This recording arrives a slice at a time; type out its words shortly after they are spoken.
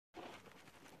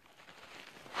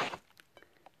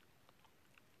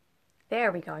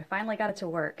There we go. I finally got it to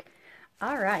work.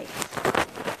 All right.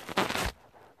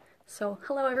 So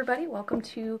hello everybody. Welcome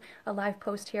to a live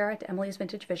post here at Emily's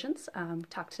Vintage Visions.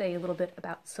 Talk today a little bit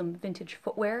about some vintage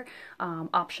footwear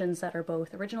options that are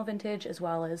both original vintage as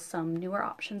well as some newer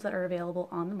options that are available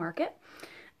on the market.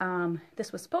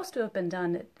 This was supposed to have been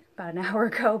done about an hour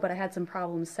ago, but I had some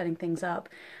problems setting things up,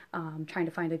 trying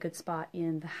to find a good spot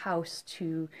in the house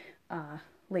to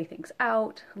lay things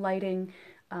out, lighting.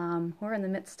 We're in the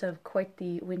midst of quite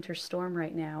the winter storm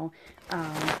right now.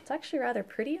 It's actually rather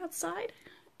pretty outside.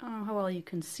 I don't know how well you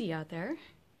can see out there,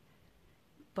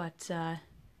 but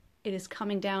it is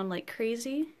coming down like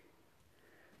crazy.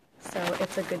 So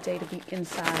it's a good day to be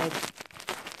inside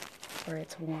where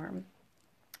it's warm.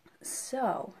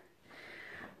 So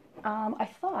I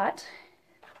thought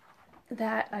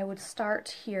that I would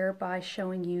start here by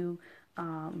showing you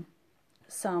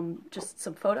some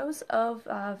photos of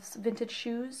vintage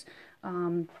shoes.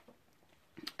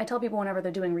 I tell people whenever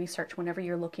they're doing research, whenever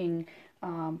you're looking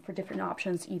for different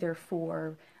options, either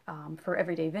for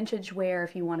everyday vintage wear,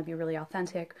 if you want to be really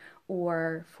authentic,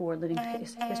 or for living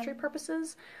history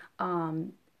purposes,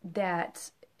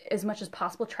 that as much as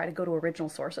possible try to go to original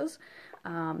sources.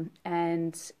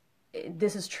 And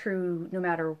this is true no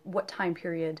matter what time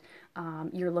period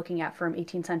you're looking at, from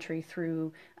 18th century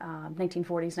through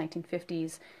 1940s,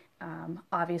 1950s.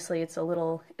 Obviously, it's a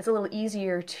little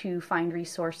easier to find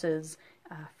resources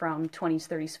from 20s,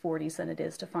 30s, 40s than it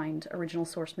is to find original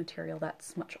source material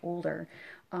that's much older.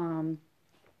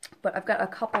 But I've got a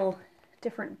couple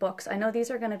different books. I know these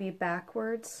are going to be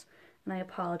backwards, and I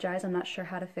apologize. I'm not sure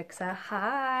how to fix that.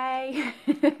 Hi!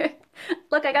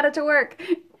 Look, I got it to work!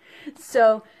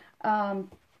 So,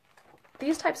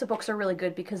 these types of books are really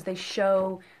good because they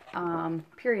show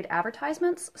period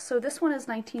advertisements. So this one is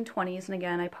 1920s, and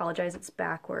again, I apologize, it's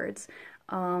backwards.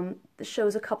 This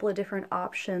shows a couple of different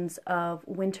options of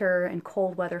winter and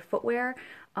cold weather footwear.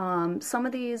 Some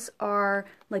of these are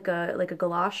like a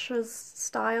galoshes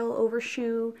style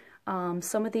overshoe.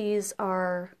 Some of these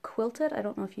are quilted. I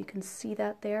don't know if you can see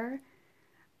that there.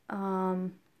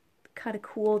 Kind of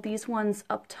cool. These ones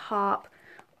up top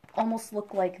almost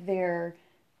look like they're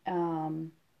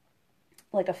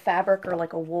like a fabric or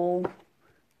like a wool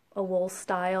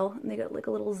style, and they got like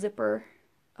a little zipper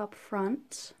up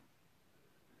front.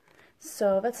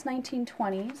 So that's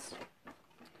 1920s.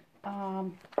 A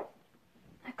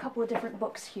couple of different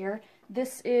books here.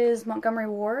 This is Montgomery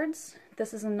Ward's.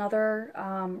 This is another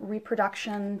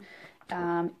reproduction.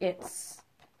 It's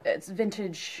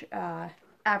vintage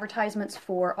advertisements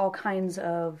for all kinds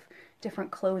of different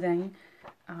clothing.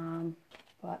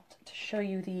 But to show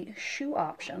you the shoe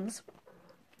options,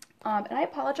 and I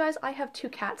apologize, I have two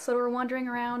cats that are wandering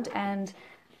around, and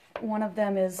one of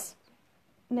them is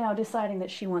now deciding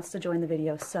that she wants to join the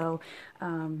video, so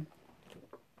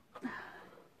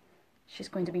she's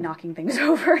going to be knocking things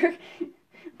over.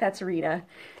 That's Rita.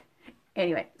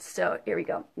 Anyway, so here we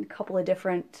go. A couple of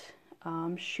different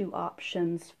shoe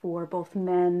options for both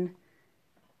men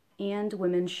and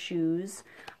women's shoes.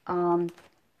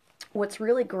 What's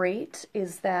really great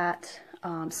is that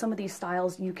some of these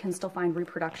styles you can still find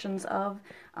reproductions of.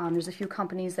 There's a few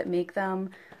companies that make them.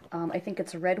 I think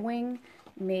it's Red Wing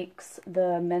makes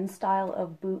the men's style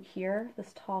of boot here,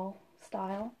 this tall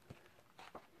style.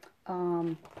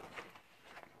 Oops,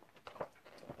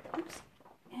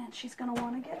 and she's gonna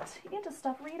want to get into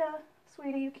stuff. Rita,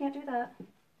 sweetie, you can't do that.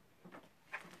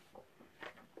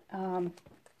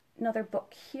 Another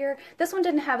book here. This one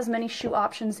didn't have as many shoe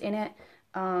options in it,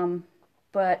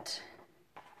 but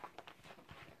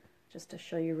just to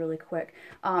show you really quick,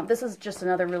 this is just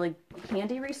another really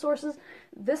handy resources.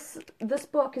 This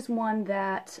book is one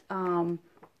that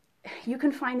you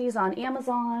can find these on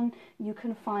Amazon, you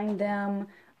can find them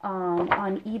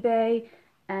on eBay,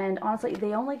 and honestly,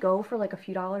 they only go for like a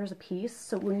few dollars a piece.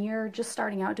 So when you're just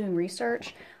starting out doing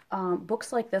research,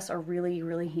 books like this are really,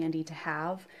 really handy to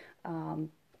have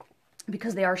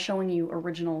because they are showing you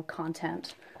original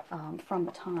content from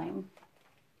the time.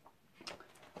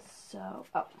 So,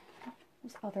 oh,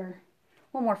 there's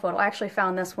one more photo. I actually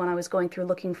found this when I was going through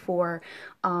looking for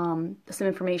some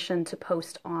information to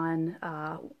post on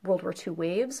World War II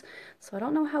waves. So I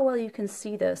don't know how well you can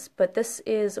see this, but this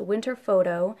is a winter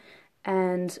photo,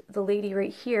 and the lady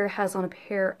right here has on a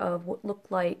pair of what look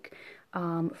like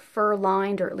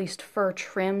fur-lined or at least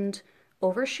fur-trimmed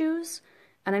overshoes.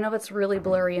 And I know that's really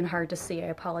blurry and hard to see, I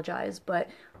apologize, but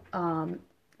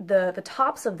the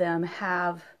tops of them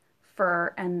have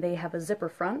fur and they have a zipper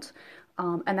front,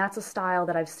 and that's a style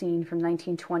that I've seen from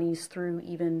 1920s through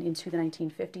even into the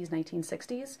 1950s,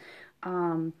 1960s.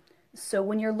 So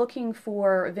when you're looking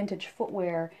for vintage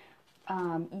footwear,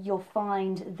 you'll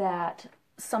find that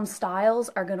some styles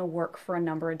are going to work for a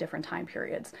number of different time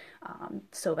periods.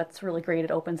 So that's really great.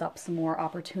 It opens up some more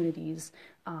opportunities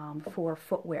for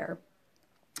footwear.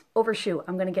 Overshoe,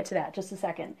 I'm going to get to that just a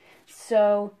second.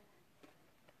 So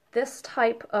this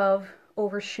type of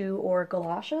overshoe or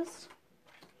galoshes,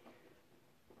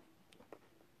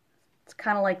 it's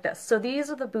kind of like this. So these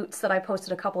are the boots that I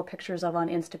posted a couple of pictures of on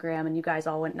Instagram, and you guys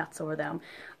all went nuts over them.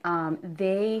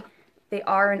 They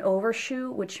are an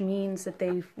overshoe, which means that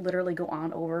they literally go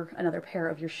on over another pair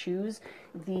of your shoes.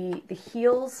 The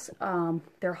heels,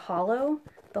 they're hollow.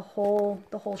 The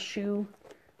whole shoe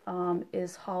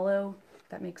is hollow. If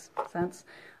that makes sense.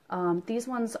 These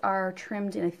ones are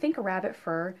trimmed in, I think, a rabbit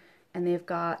fur, and they've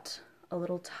got a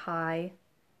little tie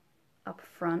up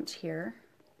front here.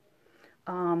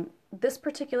 This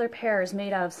particular pair is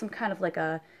made out of some kind of like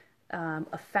a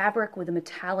fabric with a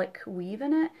metallic weave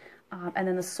in it. And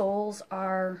then the soles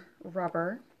are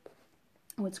rubber.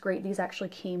 What's great, these actually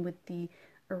came with the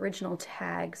original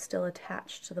tag still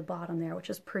attached to the bottom there, which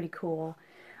is pretty cool.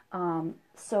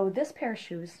 So this pair of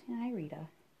shoes, hi Rita,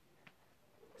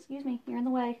 excuse me, you're in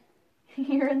the way,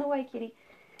 you're in the way, kitty,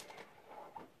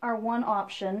 are one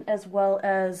option, as well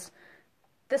as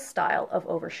this style of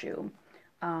overshoe,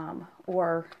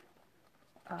 or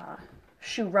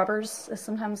shoe rubbers is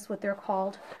sometimes what they're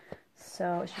called.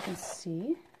 So as you can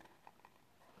see,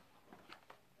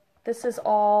 this is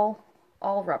all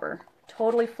rubber,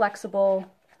 totally flexible,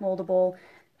 moldable.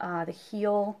 The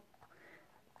heel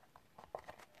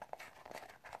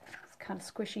is kind of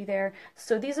squishy there.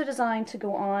 So these are designed to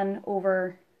go on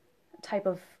over a type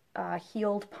of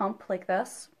heeled pump like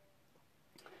this.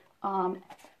 And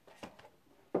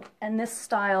this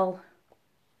style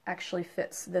actually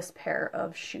fits this pair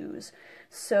of shoes.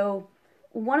 So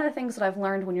one of the things that I've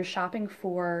learned when you're shopping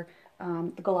for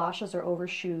the galoshes or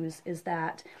overshoes is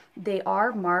that they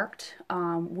are marked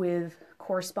with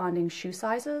corresponding shoe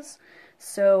sizes.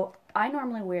 So I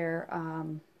normally wear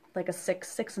like a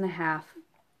 6.5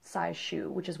 size shoe,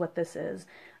 which is what this is,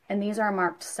 and these are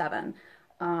marked 7.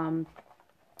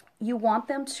 You want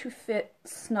them to fit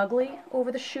snugly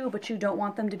over the shoe, but you don't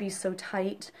want them to be so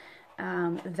tight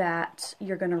that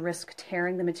you're going to risk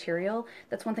tearing the material.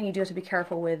 That's one thing you do have to be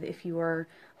careful with if you are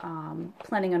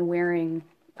planning on wearing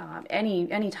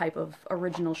any type of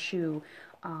original shoe,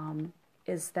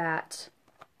 is that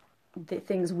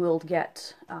things will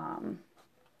get,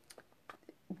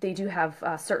 they do have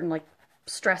certain like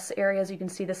stress areas. You can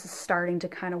see this is starting to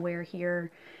kind of wear here,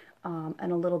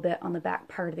 and a little bit on the back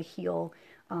part of the heel.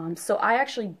 So I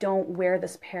actually don't wear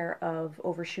this pair of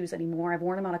overshoes anymore. I've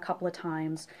worn them out a couple of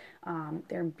times.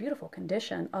 They're in beautiful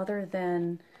condition, other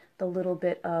than the little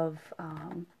bit of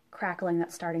crackling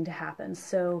that's starting to happen.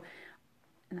 So,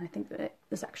 and I think that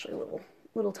there's actually a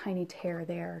little tiny tear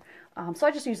there. So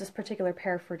I just use this particular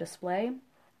pair for display.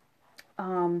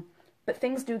 But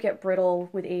things do get brittle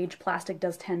with age. Plastic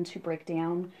does tend to break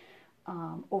down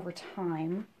over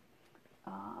time.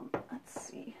 Let's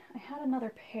see, I had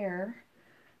another pair,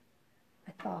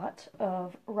 I thought,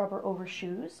 of rubber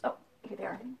overshoes. Oh, here they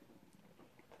are.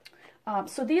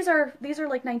 So these are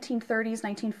like 1930s,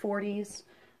 1940s.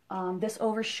 This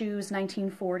overshoe's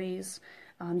 1940s.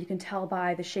 You can tell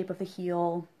by the shape of the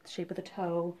heel, the shape of the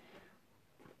toe.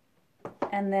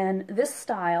 And then this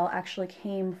style actually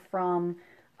came from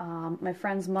my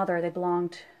friend's mother. They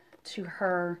belonged to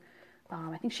her.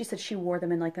 I think she said she wore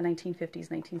them in like the 1950s,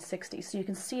 1960s. So you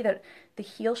can see that the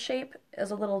heel shape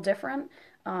is a little different.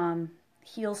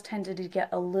 Heels tended to get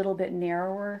a little bit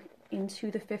narrower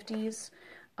into the 50s.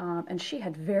 And she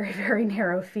had very, very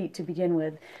narrow feet to begin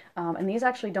with. And these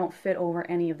actually don't fit over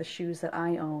any of the shoes that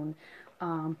I own.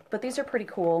 But these are pretty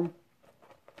cool.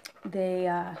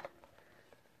 They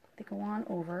go on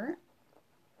over,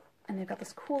 and they've got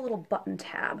this cool little button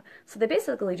tab. So they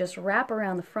basically just wrap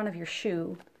around the front of your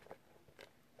shoe,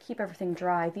 keep everything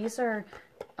dry. These are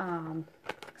some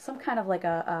kind of like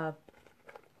they're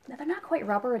not quite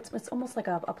rubber, it's almost like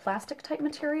a plastic type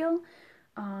material.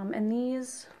 And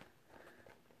these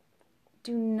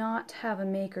do not have a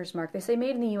maker's mark. They say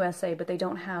made in the USA, but they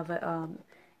don't have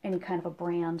any kind of a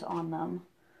brand on them.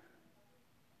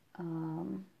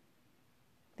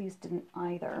 These didn't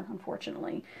either,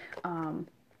 unfortunately. But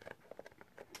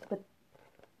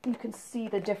you can see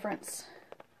the difference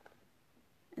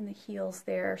in the heels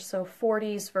there. So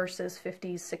 40s versus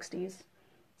 50s, 60s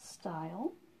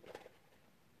style.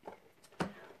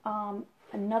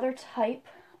 Another type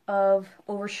of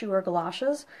overshoe or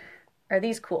galoshes are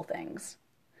these cool things.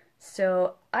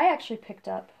 So I actually picked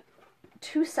up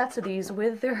 2 sets of these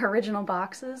with their original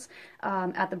boxes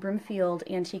at the Brimfield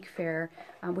Antique Fair,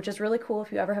 which is really cool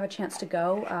if you ever have a chance to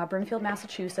go. Brimfield,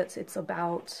 Massachusetts. It's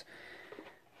about,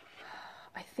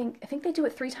 I think they do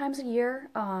it 3 times a year,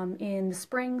 in the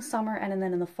spring, summer, and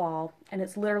then in the fall. And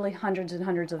it's literally hundreds and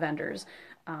hundreds of vendors.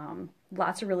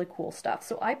 Lots of really cool stuff.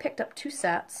 So I picked up 2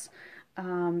 sets.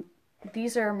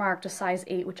 These are marked a size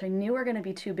 8, which I knew were going to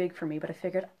be too big for me, but I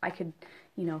figured I could,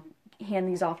 you know, hand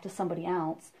these off to somebody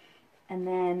else. And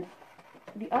then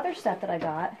the other set that I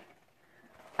got,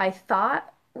 I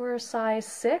thought were a size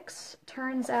 6.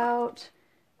 Turns out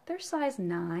they're size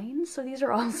 9, so these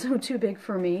are also too big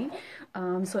for me.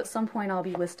 So at some point I'll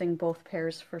be listing both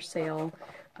pairs for sale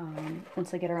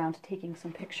once I get around to taking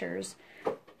some pictures.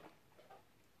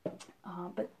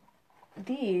 But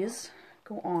these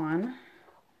go on.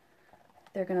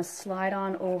 They're going to slide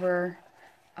on over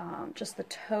just the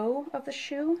toe of the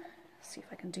shoe. Let's see if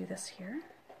I can do this here.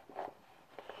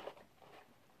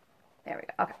 There we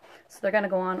go. Okay, so they're going to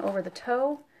go on over the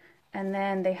toe, and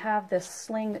then they have this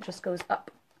sling that just goes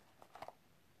up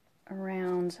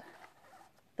around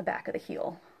the back of the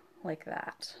heel, like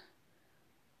that.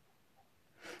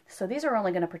 So these are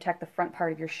only going to protect the front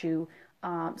part of your shoe.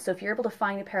 So if you're able to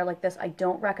find a pair like this, I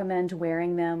don't recommend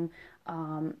wearing them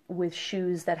with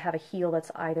shoes that have a heel that's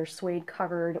either suede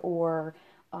covered or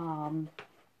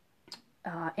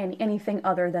anything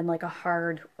other than like a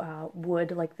hard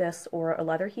wood like this or a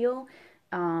leather heel,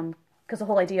 because the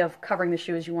whole idea of covering the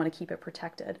shoe is you want to keep it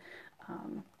protected.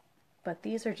 But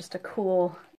these are just a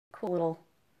cool little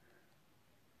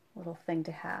thing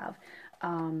to have.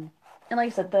 And like I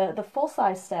said, the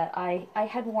full-size set, I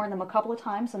had worn them a couple of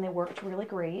times and they worked really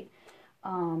great.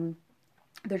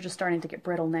 They're just starting to get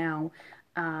brittle now.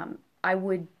 I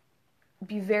would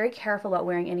be very careful about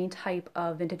wearing any type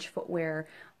of vintage footwear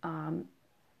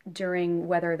during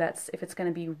weather if it's going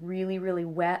to be really, really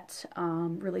wet,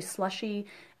 really slushy,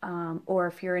 or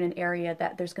if you're in an area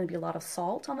that there's going to be a lot of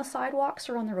salt on the sidewalks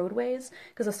or on the roadways,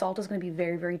 because the salt is going to be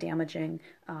very, very damaging,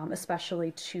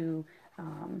 especially to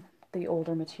the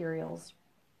older materials.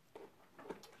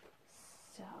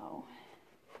 So,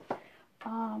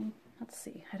 let's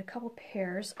see, I had a couple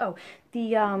pairs. Oh,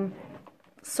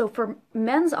 so for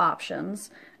men's options,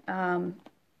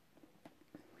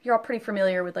 you're all pretty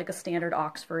familiar with like a standard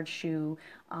Oxford shoe.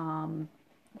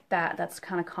 That's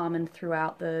kind of common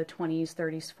throughout the 20s,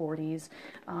 30s,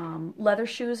 40s. Leather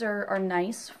shoes are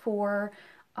nice for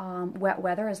wet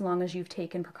weather, as long as you've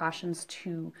taken precautions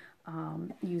to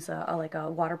use like a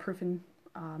waterproofing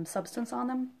substance on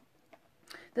them.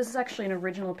 This is actually an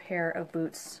original pair of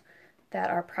boots that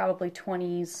are probably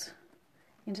 20s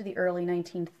into the early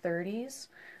 1930s.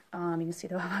 You can see,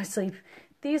 though, obviously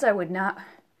these I would not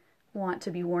want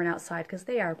to be worn outside because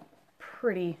they are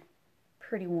pretty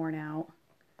worn out.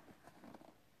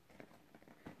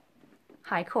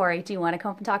 Hi, Corey. Do you want to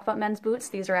come and talk about men's boots?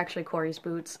 These are actually Corey's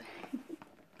boots.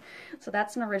 So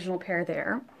that's an original pair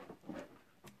there,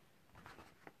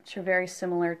 which are very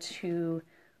similar to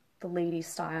the ladies'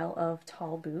 style of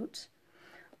tall boot.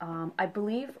 I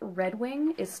believe Red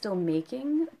Wing is still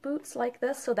making boots like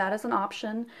this, so that is an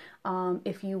option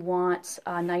if you want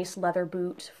a nice leather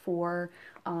boot for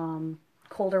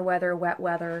colder weather, wet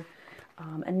weather.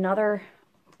 Another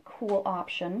cool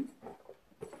option.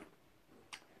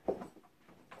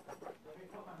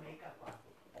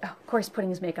 Oh, Corey's putting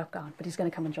his makeup on, but he's going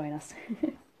to come and join us.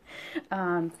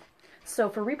 So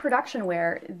for reproduction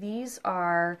wear, these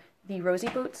are the Rosie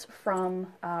boots from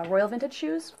Royal Vintage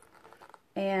Shoes.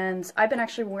 And I've been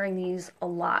actually wearing these a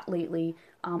lot lately.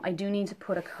 I do need to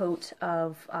put a coat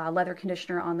of leather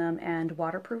conditioner on them and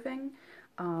waterproofing.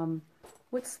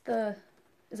 Is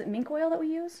it mink oil that we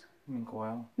use? Mink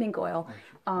oil. Mink oil.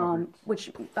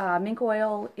 Mink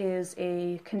oil is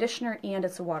a conditioner and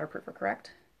it's a waterproofer,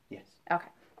 correct? Yes. Okay.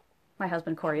 My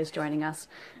husband Corey is joining us.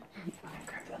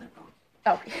 Grab the other boot.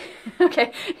 Oh,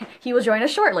 okay. He will join us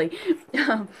shortly.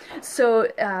 So,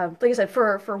 like I said,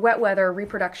 for wet weather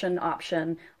reproduction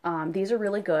option, these are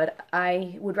really good.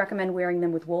 I would recommend wearing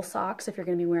them with wool socks if you're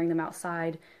going to be wearing them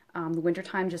outside. The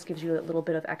wintertime just gives you a little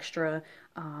bit of extra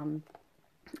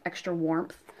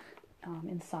warmth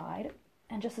inside.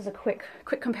 And just as a quick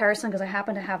comparison, because I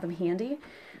happen to have them handy,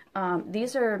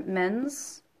 these are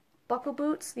men's buckle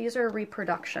boots. These are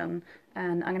reproduction,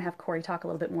 and I'm going to have Corey talk a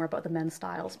little bit more about the men's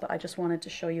styles, but I just wanted to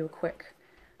show you a quick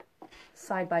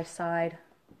side-by-side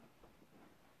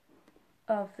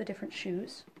of the different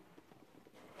shoes.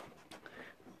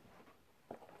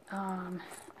 All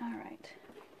right.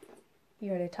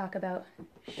 You ready to talk about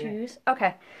shoes? Yeah.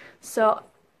 Okay. So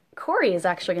Corey is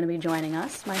actually going to be joining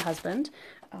us, my husband.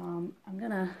 I'm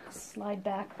gonna slide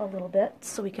back a little bit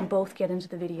so we can both get into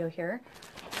the video here.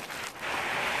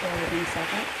 Bear with me a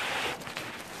second.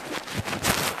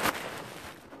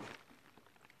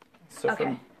 So Okay.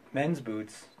 for men's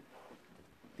boots,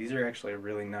 these are actually a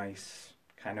really nice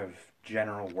kind of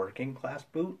general working class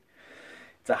boot.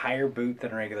 It's a higher boot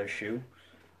than a regular shoe.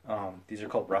 These are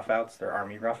called roughouts. They're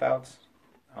army roughouts.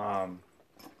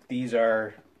 These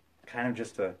are kind of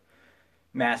just a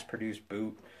mass-produced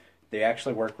boot. They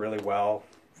actually work really well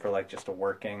for like just a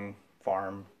working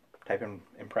farm type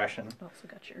impression. I've also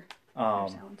got your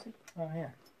silencer. Oh yeah.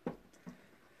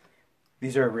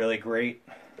 These are really great.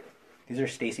 These are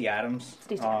Stacy Adams.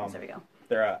 Stacy Adams, there we go.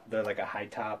 They're like a high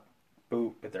top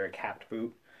boot, but they're a capped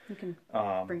boot. You can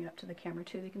bring it up to the camera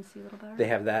too. They can see a little better. They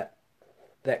have that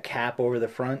cap over the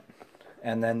front,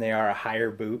 and then they are a higher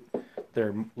boot.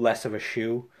 They're less of a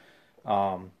shoe.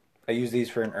 I use these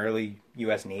for an early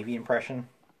U.S. Navy impression.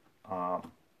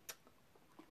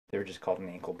 They were just called an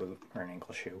ankle boot or an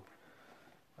ankle shoe.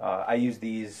 I use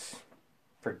these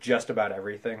for just about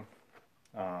everything.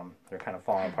 They're kind of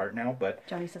falling apart now, but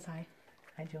Johnny says hi.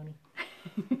 hi, Joni.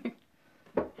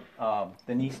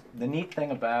 The neat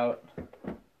thing about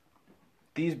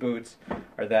these boots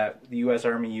are that the U.S.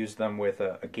 Army used them with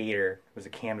a gaiter. It was a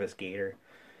canvas gaiter,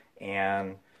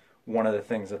 and one of the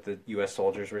things that the U.S.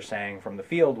 soldiers were saying from the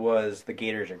field was the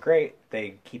gaiters are great.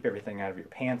 They keep everything out of your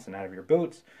pants and out of your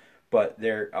boots, but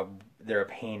they're a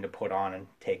pain to put on and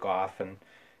take off. And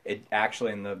it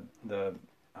actually in the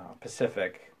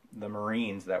Pacific, the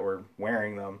Marines that were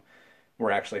wearing them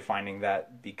were actually finding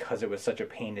that because it was such a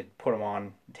pain to put them on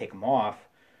and take them off,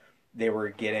 they were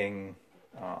getting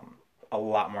a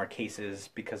lot more cases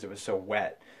because it was so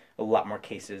wet. A lot more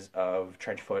cases of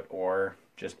trench foot or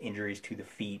just injuries to the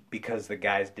feet because the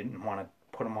guys didn't want to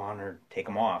put them on or take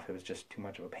them off. It was just too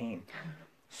much of a pain.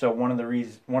 So one of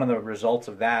the results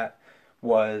of that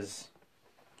was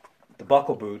the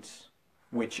buckle boots,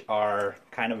 which are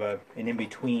kind of an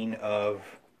in-between of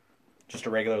just a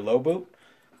regular low boot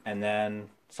and then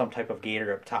some type of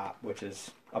gaiter up top, which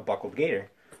is a buckled gaiter,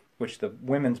 which the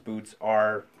women's boots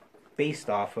are based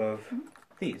off of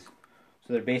these.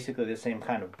 So they're basically the same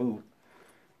kind of boot.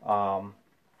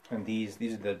 And these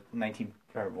are the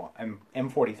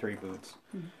M43 boots.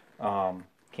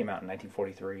 Came out in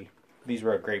 1943. These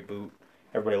were a great boot.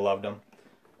 Everybody loved them.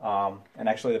 And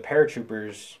actually, the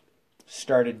paratroopers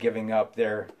started giving up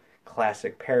their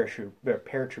classic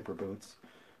paratrooper boots,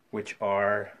 which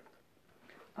are.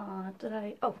 I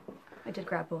did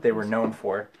grab both. They were known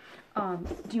for. Do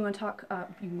you want to talk?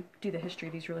 You can do the history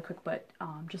of these really quick, but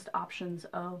just options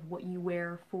of what you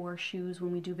wear for shoes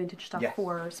when we do vintage stuff. Yes.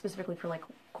 For specifically for like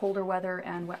colder weather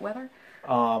and wet weather.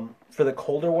 For the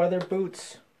colder weather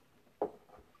boots,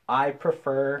 I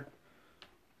prefer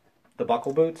the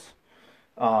buckle boots.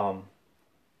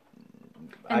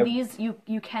 These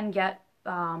you can get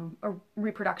a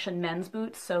reproduction men's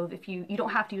boots, so if you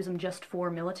don't have to use them just for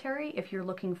military. If you're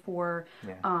looking for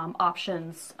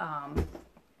options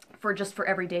for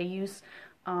everyday use,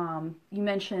 you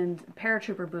mentioned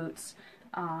paratrooper boots.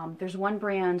 There's one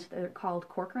brand that are called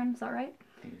Corcoran. Is that right?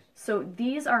 So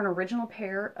these are an original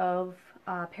pair of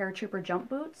paratrooper jump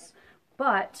boots,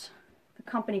 but the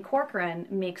company Corcoran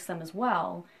makes them as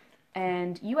well.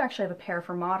 And you actually have a pair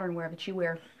for modern wear that you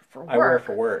wear for work. I wear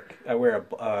for work. I wear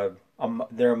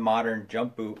they're a modern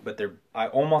jump boot, but they're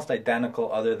almost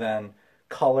identical other than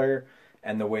color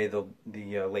and the way the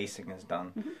lacing is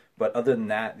done. But other than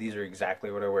that, these are exactly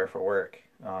what I wear for work.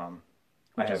 I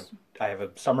have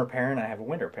a summer pair and I have a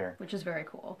winter pair. Which is very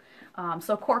cool.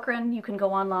 So Corcoran, you can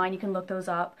go online, you can look those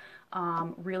up.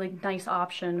 Really nice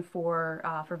option for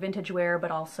vintage wear,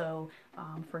 but also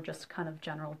for just kind of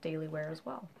general daily wear as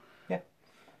well. Yeah.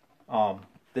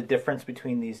 The difference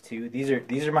between these two, these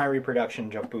are my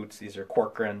reproduction jump boots. These are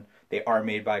Corcoran. They are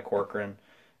made by Corcoran.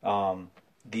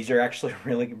 These are actually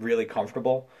really, really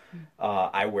comfortable.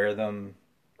 I wear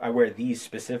these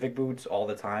specific boots all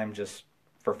the time just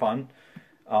for fun.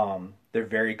 They're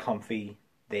very comfy.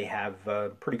 They have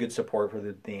pretty good support for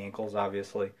the ankles,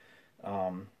 obviously.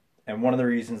 And one of the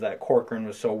reasons that Corcoran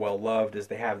was so well loved is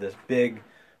they have this big,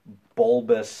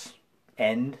 bulbous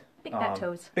end. Big fat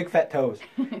toes. Big fat toes.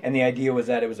 And the idea was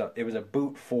that it was a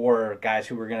boot for guys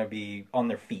who were going to be on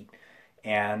their feet.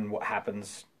 And what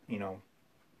happens,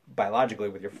 biologically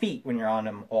with your feet when you're on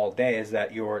them all day is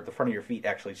that the front of your feet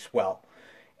actually swell.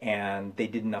 And they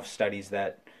did enough studies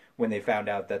that when they found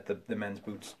out that the men's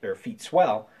boots, their feet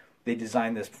swell, they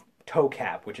designed this toe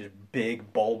cap, which is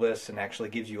big, bulbous, and actually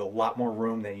gives you a lot more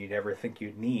room than you'd ever think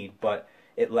you'd need. But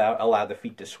it allowed the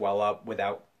feet to swell up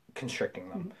without constricting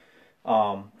them.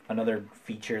 Another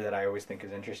feature that I always think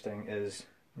is interesting is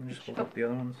Let me just hold up the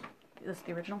other ones. This is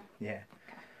the original? Yeah.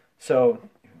 So,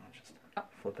 just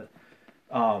flip it.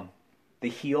 The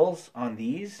heels on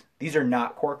these are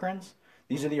not Corcoran's.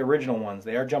 These are the original ones.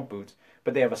 They are jump boots,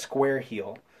 but they have a square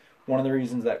heel. One of the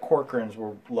reasons that Corcoran's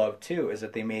were loved too is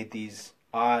that they made these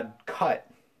odd cut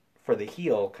for the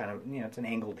heel, kind of, it's an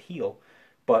angled heel.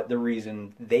 But the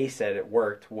reason they said it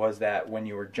worked was that when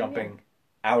you were jumping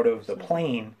out of the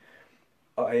plane,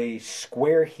 a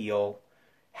square heel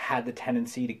had the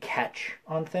tendency to catch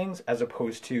on things as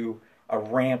opposed to a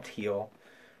ramped heel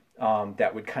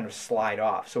that would kind of slide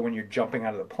off. So when you're jumping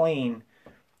out of the plane,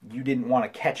 you didn't want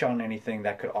to catch on anything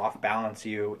that could off balance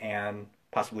you and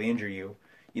possibly injure you,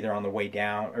 either on the way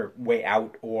down or way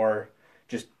out, or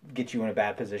just get you in a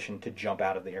bad position to jump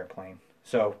out of the airplane.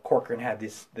 So Corcoran had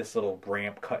this little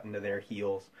ramp cut into their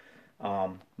heels.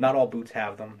 Not all boots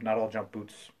have them. Not all jump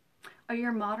boots. Are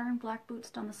your modern black boots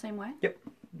done the same way? Yep,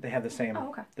 they have the same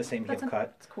heel cut. That's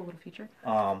a cool little feature.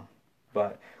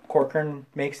 But Corcoran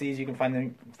makes these. You can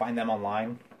find them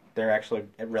online. They're actually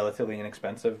relatively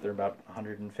inexpensive. They're about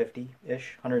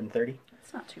 150-ish, 130.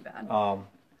 It's not too bad.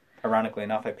 Ironically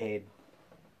enough, I paid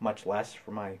much less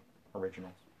for my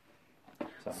originals.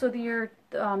 So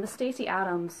the Stacy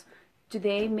Adams, do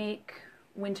they make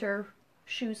winter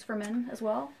shoes for men as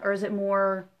well, or is it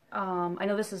more? I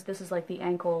know this is like the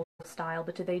ankle style,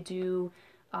 but do they do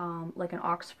like an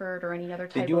Oxford or any other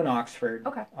type? They do an Oxford.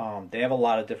 Okay. They have a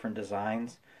lot of different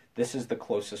designs. This is the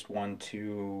closest one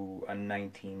to a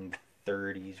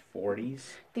 1930s, 40s.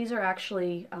 These are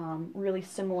actually really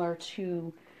similar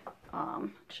to.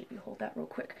 Actually, if you hold that real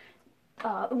quick.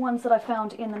 The ones that I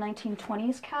found in the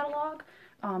 1920s catalog,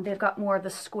 they've got more of the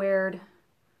squared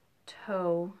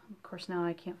toe. Of course, now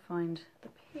I can't find the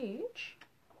page.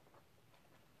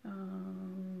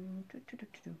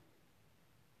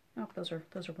 Oh, those are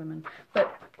women.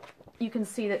 But you can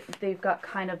see that they've got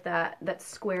kind of that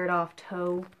squared off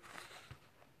toe,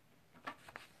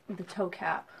 the toe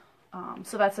cap.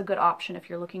 So that's a good option if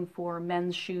you're looking for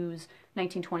men's shoes,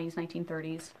 1920s,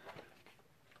 1930s.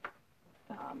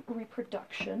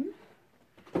 Reproduction.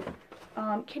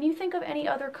 Can you think of any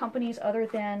other companies other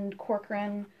than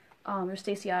Corcoran or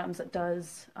Stacy Adams that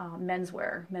does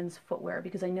menswear, men's footwear?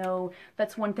 Because I know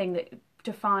that's one thing that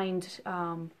to find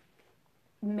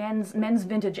men's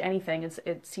vintage anything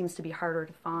it seems to be harder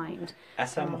to find.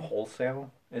 SM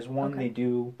Wholesale is one. Okay.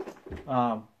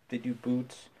 They do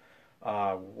boots.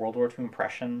 World War II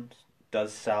Impressions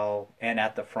does sell, and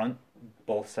at the front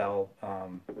both sell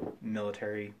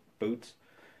military boots.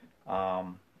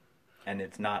 And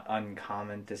it's not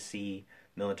uncommon to see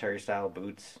military style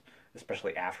boots,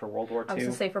 especially after World War II. I was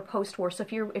going to say for post-war. So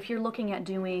if you're looking at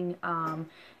doing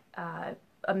a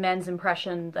men's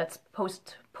impression that's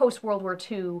post World War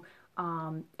II,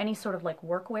 any sort of like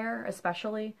workwear,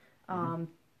 especially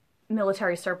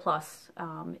military surplus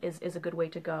is a good way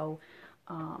to go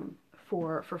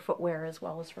for footwear as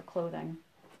well as for clothing.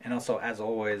 And also, as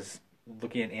always,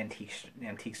 looking at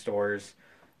antique stores,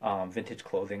 vintage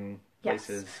clothing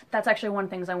places. Yes, that's actually one of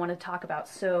the things I want to talk about.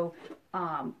 So,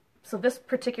 so this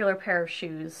particular pair of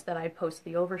shoes that I posted,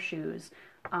 the overshoes,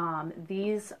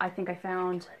 these I think I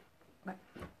found.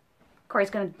 Corey's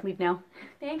going to leave now.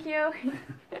 Thank you.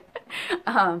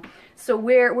 So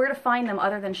where to find them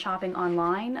other than shopping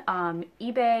online?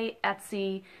 eBay,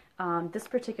 Etsy. This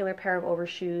particular pair of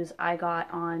overshoes I got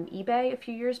on eBay a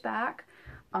few years back.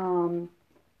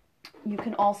 You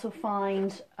can also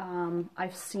find,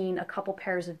 I've seen a couple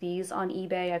pairs of these on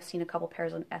eBay. I've seen a couple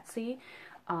pairs on Etsy.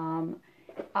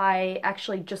 I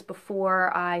actually, just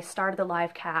before I started the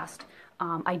live cast,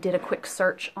 I did a quick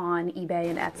search on eBay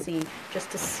and Etsy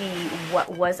just to see what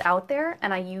was out there.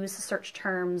 And I used the search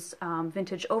terms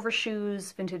vintage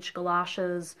overshoes, vintage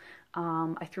galoshes.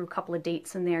 I threw a couple of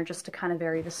dates in there just to kind of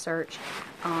vary the search.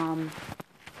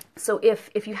 So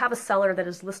if you have a seller that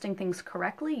is listing things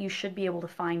correctly, you should be able to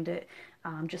find it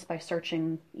just by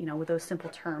searching, with those simple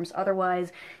terms.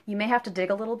 Otherwise, you may have to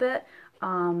dig a little bit.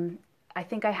 I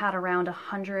think I had around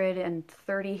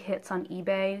 130 hits on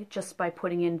eBay just by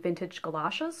putting in vintage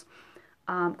galoshes.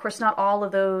 Of course, not all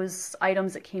of those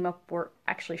items that came up were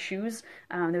actually shoes.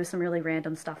 There was some really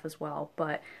random stuff as well.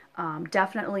 But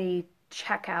definitely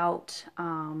check out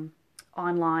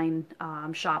online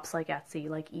shops like Etsy,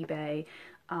 like eBay.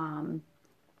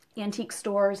 Antique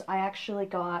stores. I actually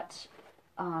got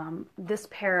this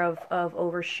pair of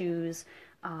overshoes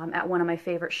at one of my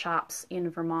favorite shops in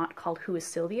Vermont called Who is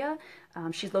Sylvia.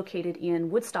 She's located in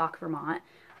Woodstock, Vermont.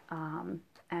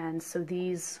 And so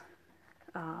these,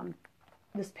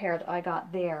 this pair that I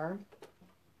got there,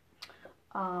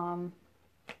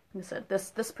 like I said,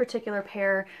 this particular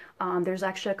pair, there's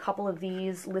actually a couple of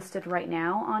these listed right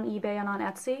now on eBay and on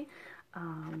Etsy.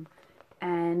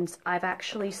 And I've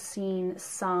actually seen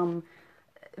some,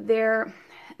 they're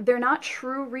not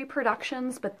true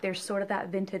reproductions, but they're sort of that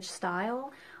vintage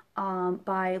style,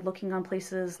 by looking on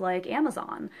places like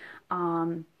Amazon.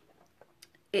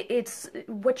 It's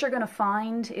what you're going to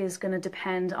find is going to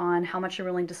depend on how much you're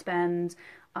willing to spend,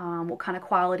 what kind of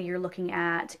quality you're looking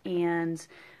at, and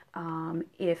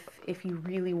if you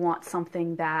really want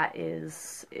something that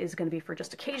is going to be for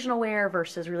just occasional wear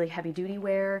versus really heavy duty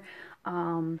wear.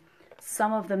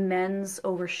 Some of the men's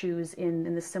overshoes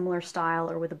in the similar style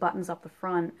or with the buttons up the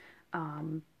front,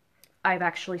 I've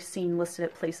actually seen listed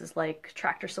at places like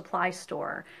Tractor Supply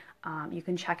Store. You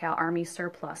can check out Army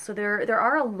Surplus. So there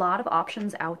are a lot of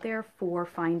options out there for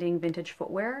finding vintage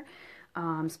footwear,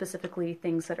 specifically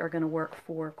things that are going to work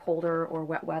for colder or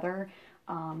wet weather.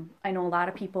 I know a lot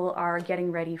of people are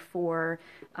getting ready for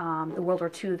the World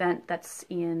War II event that's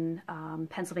in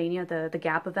Pennsylvania, the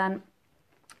Gap event.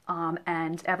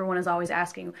 And everyone is always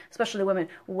asking, especially the women,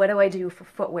 what do I do for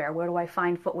footwear? Where do I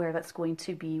find footwear that's going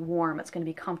to be warm, it's going to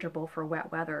be comfortable for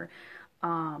wet weather?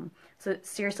 So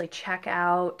seriously, check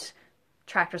out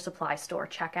Tractor Supply Store,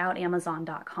 check out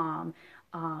Amazon.com.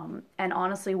 And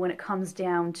honestly, when it comes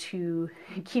down to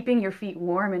keeping your feet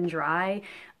warm and dry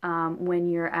when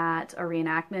you're at a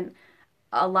reenactment,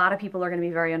 a lot of people are going to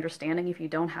be very understanding if you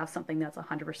don't have something that's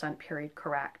 100% period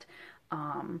correct.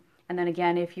 And then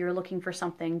again, if you're looking for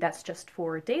something that's just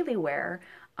for daily wear,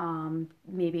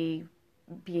 maybe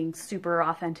being super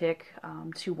authentic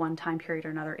to one time period or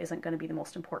another isn't going to be the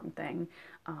most important thing.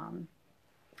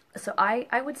 So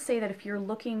I would say that if you're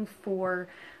looking for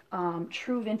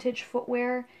true vintage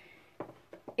footwear,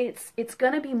 it's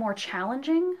going to be more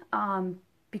challenging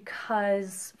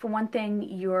because, for one thing,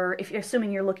 if you're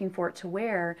assuming you're looking for it to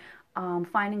wear,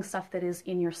 finding stuff that is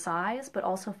in your size, but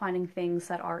also finding things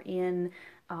that are in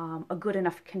a good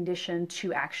enough condition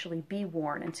to actually be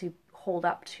worn and to hold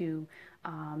up to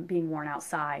being worn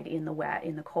outside in the wet,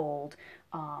 in the cold.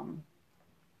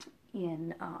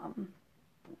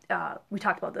 We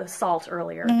talked about the salt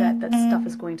earlier, that stuff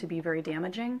is going to be very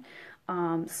damaging.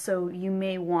 So you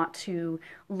may want to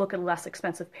look at a less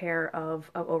expensive pair of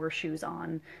overshoes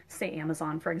on, say,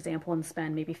 Amazon, for example, and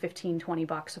spend maybe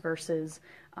 $15-20 versus,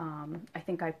 I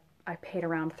think I paid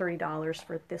around $30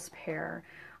 for this pair.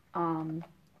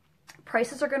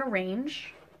 Prices are going to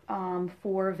range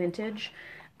for vintage.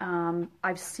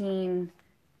 I've seen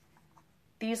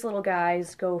these little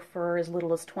guys go for as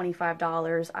little as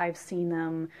 $25. I've seen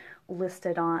them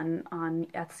listed on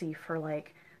Etsy for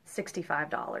like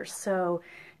 $65. So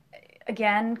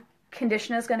again,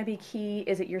 condition is going to be key.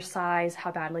 Is it your size?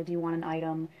 How badly do you want an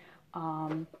item?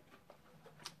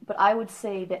 But I would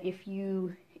say that if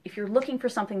you're looking for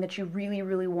something that you really,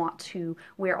 really want to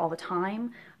wear all the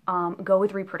time, go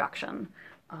with reproduction.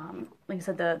 Like I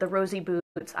said, the Rosie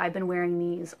boots, I've been wearing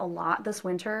these a lot this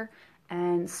winter,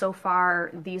 and so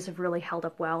far these have really held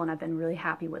up well, and I've been really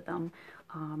happy with them.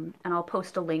 And I'll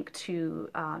post a link to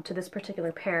this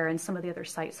particular pair and some of the other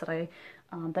sites that I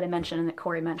mentioned and that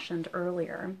Corey mentioned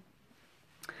earlier.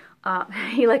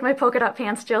 You like my polka dot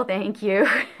pants, Jill? Thank you.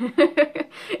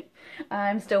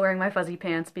 I'm still wearing my fuzzy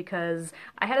pants because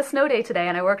I had a snow day today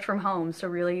and I worked from home, so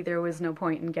really there was no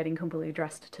point in getting completely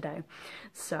dressed today.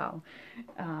 So,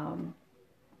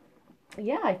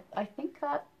 yeah, I think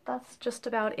that's just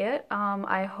about it.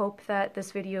 I hope that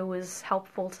this video was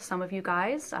helpful to some of you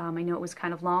guys. I know it was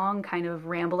kind of long, kind of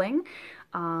rambling,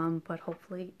 but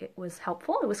hopefully it was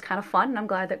helpful. It was kind of fun, and I'm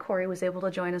glad that Corey was able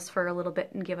to join us for a little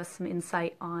bit and give us some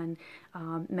insight on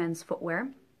men's footwear.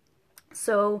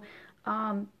 So,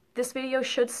 this video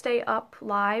should stay up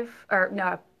live, or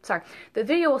no, sorry, the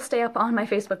video will stay up on my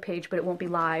Facebook page, but it won't be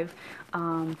live.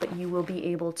 But you will be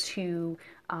able to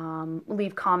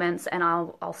leave comments, and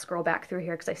I'll scroll back through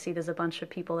here because I see there's a bunch of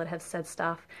people that have said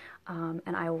stuff,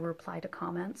 and I will reply to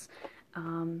comments.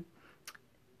 Can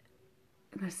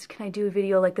I do a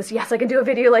video like this? Yes, I can do a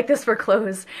video like this for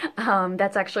clothes.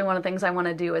 That's actually one of the things I want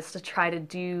to do, is to try to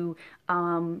do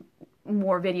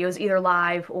more videos, either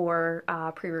live or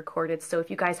pre-recorded. So if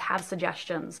you guys have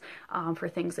suggestions for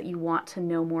things that you want to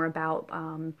know more about,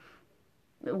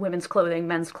 women's clothing,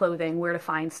 men's clothing, where to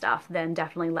find stuff, then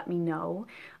definitely let me know.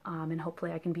 And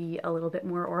hopefully I can be a little bit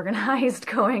more organized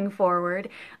going forward.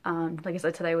 Like I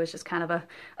said, today was just kind of a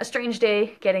strange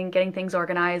day, getting things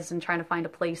organized and trying to find a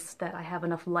place that I have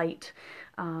enough light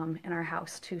in our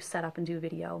house to set up and do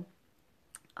video.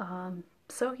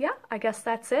 So yeah, I guess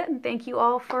that's it, and thank you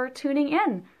all for tuning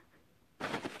in.